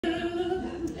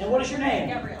And what is your name?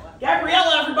 Gabriella.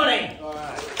 Gabriella, everybody. All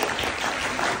right.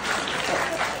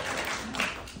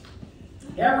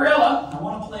 Gabriella, I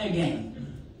want to play a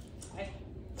game.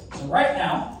 So right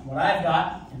now, what I've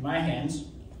got in my hands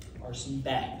are some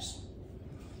bags.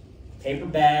 Paper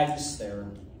bags, they're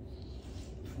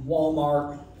from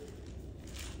Walmart.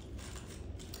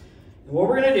 And what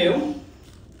we're going to do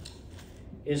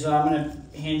is I'm going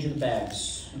to hand you the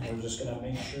bags. And we're just going to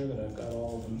make sure that I've got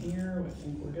all of them here. I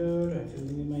think we're good. I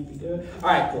think we might be good. All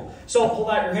right, cool. So pull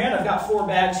out your hand. I've got 4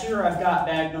 bags here. I've got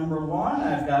bag number 1.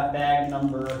 I've got bag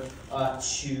number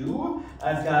 2.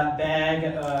 I've got bag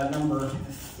number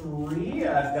 3.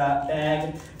 I've got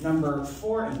bag number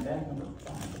 4 and bag number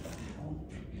 5.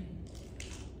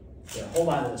 Yeah, hold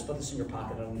on to this. Put this in your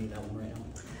pocket. I don't need that one right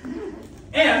now.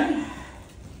 And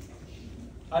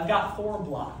I've got 4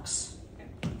 blocks.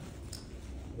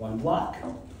 1 block,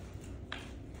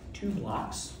 2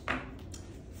 blocks,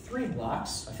 3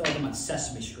 blocks. I feel like I'm on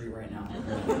Sesame Street right now.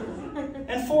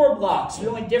 And 4 blocks. The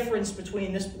only difference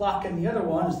between this block and the other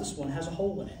one is this one has a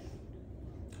hole in it.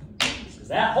 Because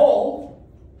that hole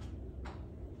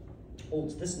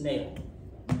holds this nail.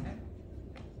 I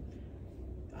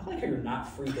like how you're not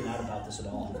freaking out about this at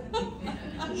all.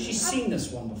 She's seen this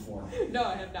one before. No,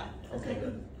 I have not. Okay,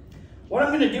 good. What I'm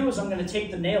going to do is I'm going to take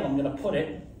the nail, I'm going to put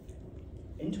it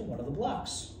into one of the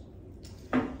blocks.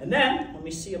 And then, when we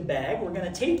see a bag, we're going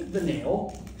to take the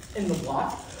nail in the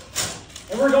block,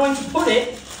 and we're going to put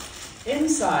it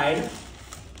inside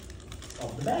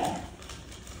of the bag.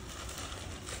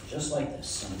 Just like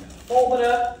this. I'm going to fold it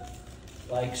up,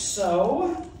 like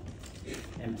so,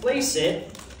 and place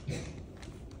it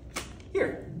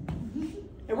here.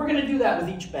 And we're going to do that with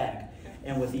each bag,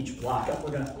 and with each block up,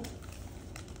 we're going to...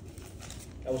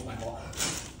 That was my fault.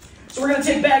 So we're going to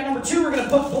take bag number 2, we're going to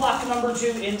put block number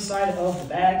 2 inside of the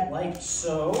bag, like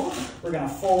so. We're going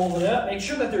to fold it up. Make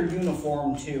sure that they're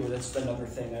uniform, too. That's another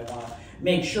thing I want to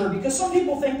make sure, because some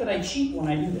people think that I cheat when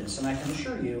I do this, and I can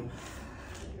assure you,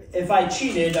 if I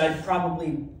cheated, I'd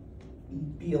probably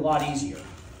be a lot easier.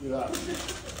 Yeah. Just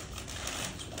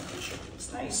want to make sure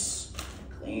it's nice,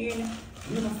 clean,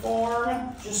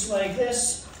 uniform, just like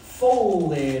this.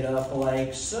 Folded up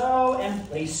like so, and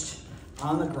placed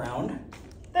on the ground.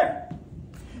 There.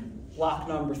 Block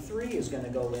number 3 is going to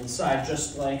go inside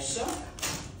just like so.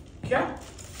 Okay.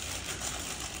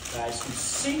 Guys can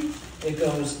see it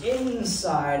goes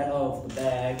inside of the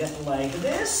bag like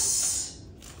this.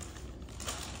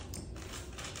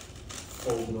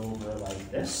 Fold it over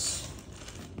like this.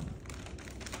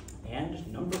 And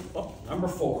number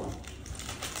 4.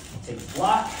 Take the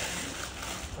block,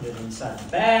 put it inside the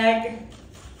bag.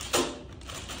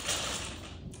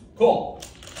 Cool.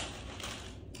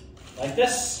 Like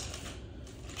this.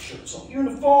 Make sure it's all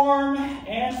uniform,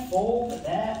 and fold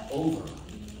that over.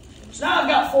 So now I've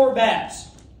got 4 bags.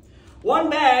 1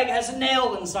 bag has a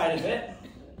nail inside of it.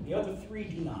 The other 3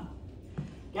 do not.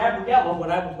 Gabriella, what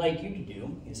I would like you to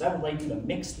do is I would like you to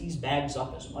mix these bags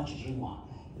up as much as you want.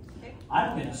 Okay.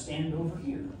 I'm going to stand over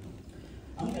here.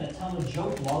 I'm going to tell a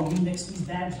joke while you mix these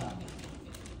bags up.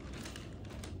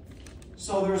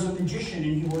 So there's a magician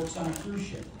and he works on a cruise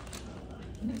ship.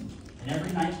 And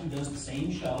every night he does the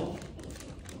same show.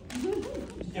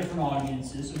 Different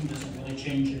audiences, so he doesn't really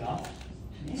change it up.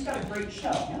 And he's got a great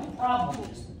show. The only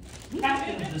problem is the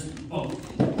captain of this boat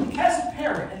has a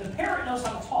parrot, and the parrot knows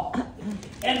how to talk.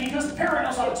 And because the parrot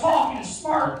knows how to talk and he's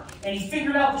smart, and he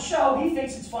figured out the show, he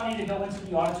thinks it's funny to go into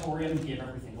the auditorium and give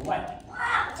everything away.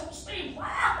 What's up, Steve?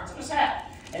 What's up, his hat?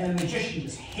 And the magician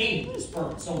just hated this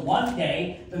bird. So one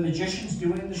day, the magician's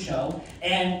doing the show,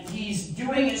 and he's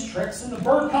doing his tricks, and the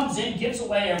bird comes in, gives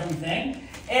away everything,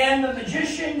 and the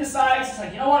magician decides, he's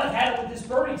like, you know what, I've had it with this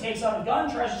bird. He takes out a gun,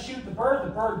 tries to shoot the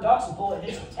bird ducks, the bullet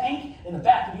hits a tank in the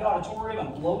back of the auditorium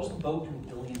and blows the boat to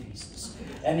a billion pieces.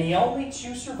 And the only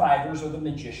 2 survivors are the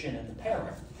magician and the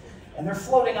parrot. And they're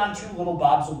floating on 2 little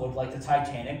bobs of wood like the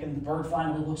Titanic, and the bird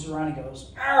finally looks around and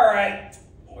goes, all right,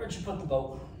 where'd you put the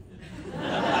boat?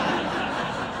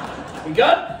 You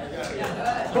good?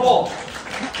 Yeah. Cool.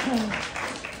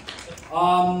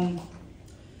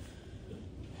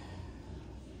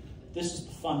 This is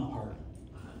the fun part.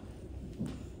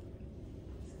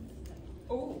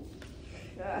 Oh.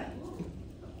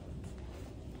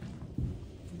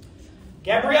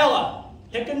 Gabriella,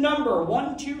 pick a number,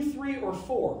 1, 2, 3, or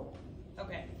 4.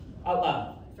 Okay. Out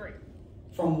loud. 3.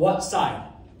 From what side?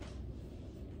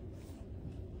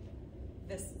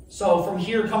 This. So from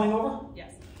here coming over?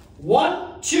 Yes.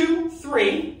 1, 2,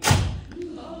 3.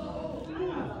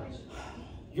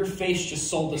 Your face just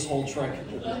sold this whole trick.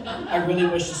 I really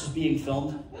wish this was being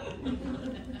filmed.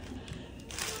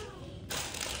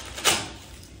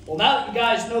 Well, now that you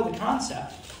guys know the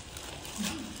concept,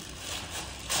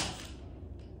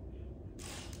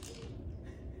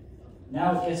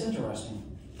 now it gets interesting.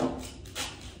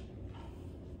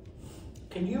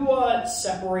 Can you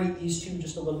separate these two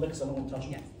just a little bit because I don't want to touch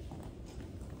them?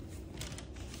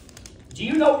 Do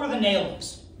you know where the nail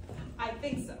is? I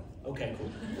think so. Okay, cool.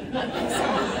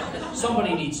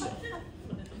 Somebody needs to.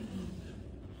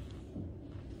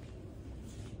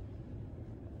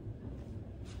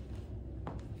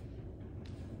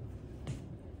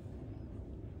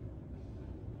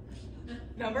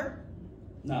 Number?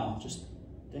 No, just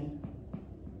thing.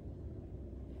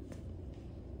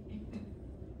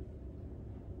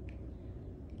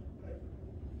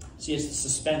 See, it's the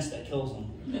suspense that kills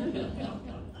them.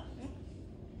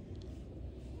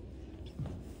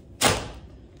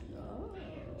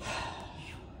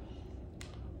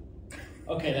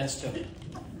 Okay, that's two.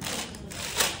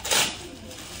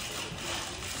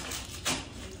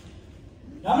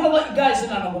 Now I'm going to let you guys in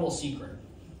on a little secret.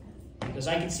 Because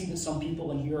I can see that some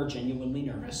people in here are genuinely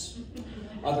nervous.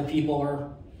 Other people are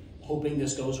hoping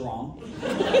this goes wrong.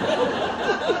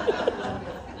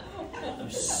 You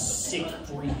sick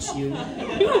freaks, you.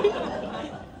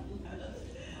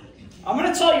 I'm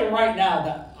going to tell you right now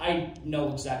that I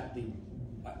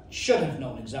should have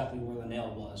known exactly where the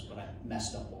nail was, but I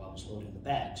messed up while I was loading the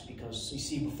bags. Because, you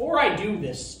see, before I do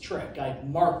this trick, I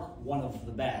mark one of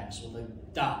the bags with a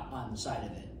dot on the side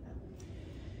of it.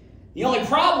 The only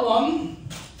problem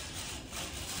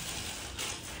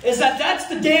is that that's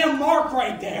the damn mark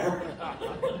right there.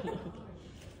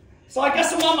 So I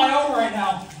guess I'm on my own right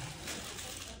now.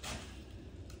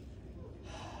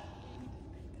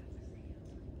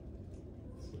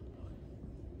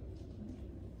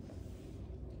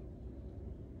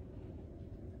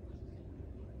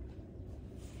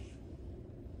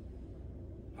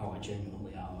 Oh, I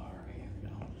genuinely am. All right, here we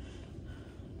go.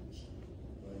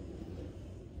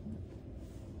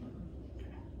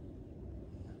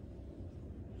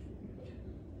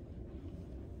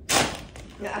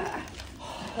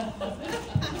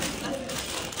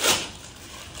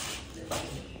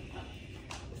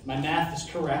 If my math is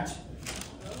correct.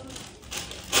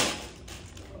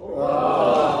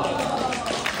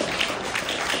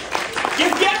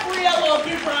 Give Gabriella a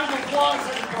big round of applause,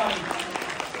 everybody.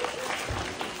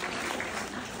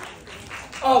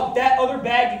 Oh, that other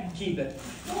bag, you can keep it.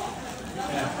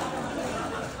 Yeah.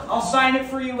 I'll sign it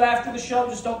for you after the show.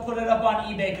 Just don't put it up on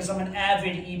eBay because I'm an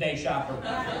avid eBay shopper.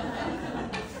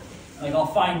 Like, I'll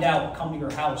find out, come to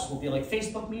your house. We'll be like,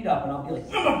 Facebook meetup, and I'll be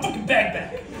like, give my fucking bag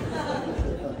back.